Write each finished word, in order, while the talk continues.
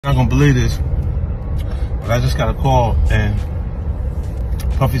Not gonna believe this, but I just got a call and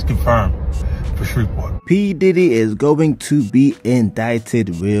Puffy's confirmed for Shreveport. P. Diddy is going to be indicted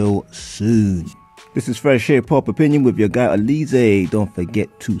real soon. This is Fresh Hiphop Opinion with your guy Alize. Don't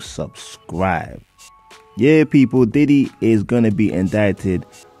forget to subscribe. Yeah, people, Diddy is gonna be indicted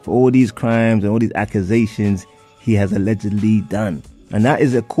for all these crimes and all these accusations he has allegedly done. And that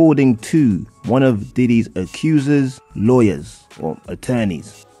is according to one of Diddy's accusers' lawyers or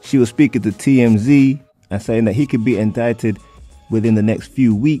attorneys. She was speaking to TMZ and saying that he could be indicted within the next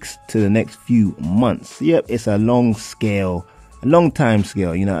few weeks to the next few months. Yep, it's a long time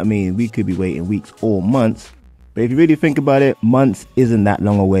scale, you know what I mean? We could be waiting weeks or months. But if you really think about it, months isn't that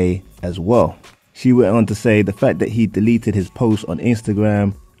long away as well. She went on to say the fact that he deleted his post on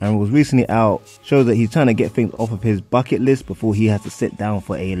Instagram and was recently out shows that he's trying to get things off of his bucket list before he has to sit down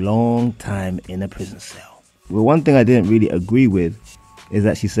for a long time in a prison cell. Well, one thing I didn't really agree with is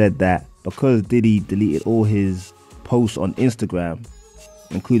that she said that because Diddy deleted all his posts on Instagram,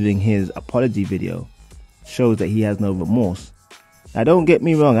 including his apology video, shows that he has no remorse. Now, don't get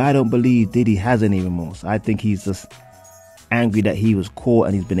me wrong, I don't believe Diddy has any remorse. I think he's just angry that he was caught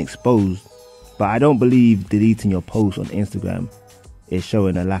and he's been exposed. But I don't believe deleting your post on Instagram is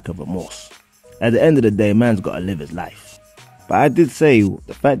showing a lack of remorse. At the end of the day, man's got to live his life. But I did say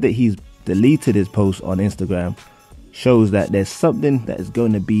the fact that he's deleted his post on Instagram shows that there's something that is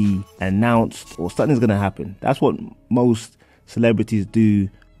going to be announced or something's going to happen. That's what most celebrities do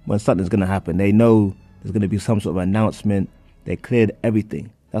when something's going to happen. They know there's going to be some sort of announcement. They cleared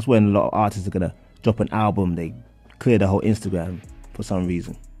everything. That's when a lot of artists are going to drop an album. They clear the whole Instagram for some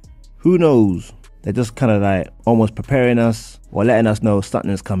reason. Who knows? They're just kind of like almost preparing us or letting us know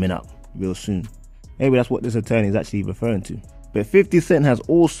something's coming up real soon. Maybe that's what this attorney is actually referring to. But 50 Cent has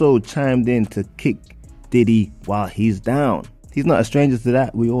also chimed in to kick Diddy while he's down. He's not a stranger to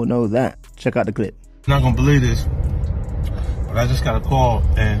that. We all know that. Check out the clip. Not gonna believe this, but I just got a call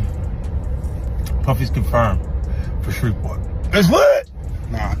and Puffy's confirmed for Shreveport. It's lit!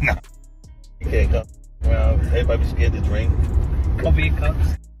 Nah. You can't come around. Everybody be scared to drink. Coffee in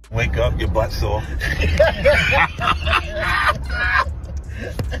cups. Wake up, your butt sore.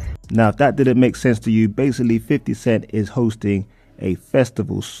 Now, if that didn't make sense to you, basically 50 Cent is hosting a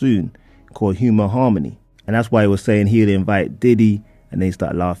festival soon called Human Harmony. And that's why he was saying he'd invite Diddy, and they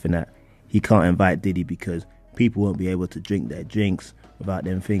start laughing at he can't invite Diddy because people won't be able to drink their drinks without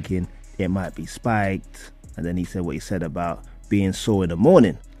them thinking it might be spiked. And then he said what he said about being sore in the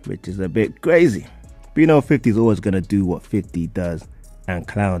morning, which is a bit crazy. But you know 50's always going to do what 50 does and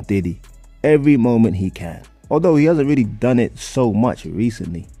clown Diddy every moment he can. Although he hasn't really done it so much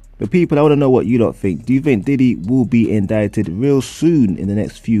recently. But people, I want to know what you lot think. Do you think Diddy will be indicted real soon in the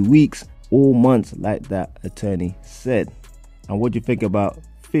next few weeks or months like that attorney said? And what do you think about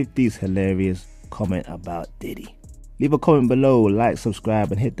 50's hilarious comment about Diddy? Leave a comment below, like,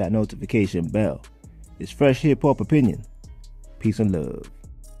 subscribe and hit that notification bell. It's Fresh Hip Hop Opinion. Peace and love.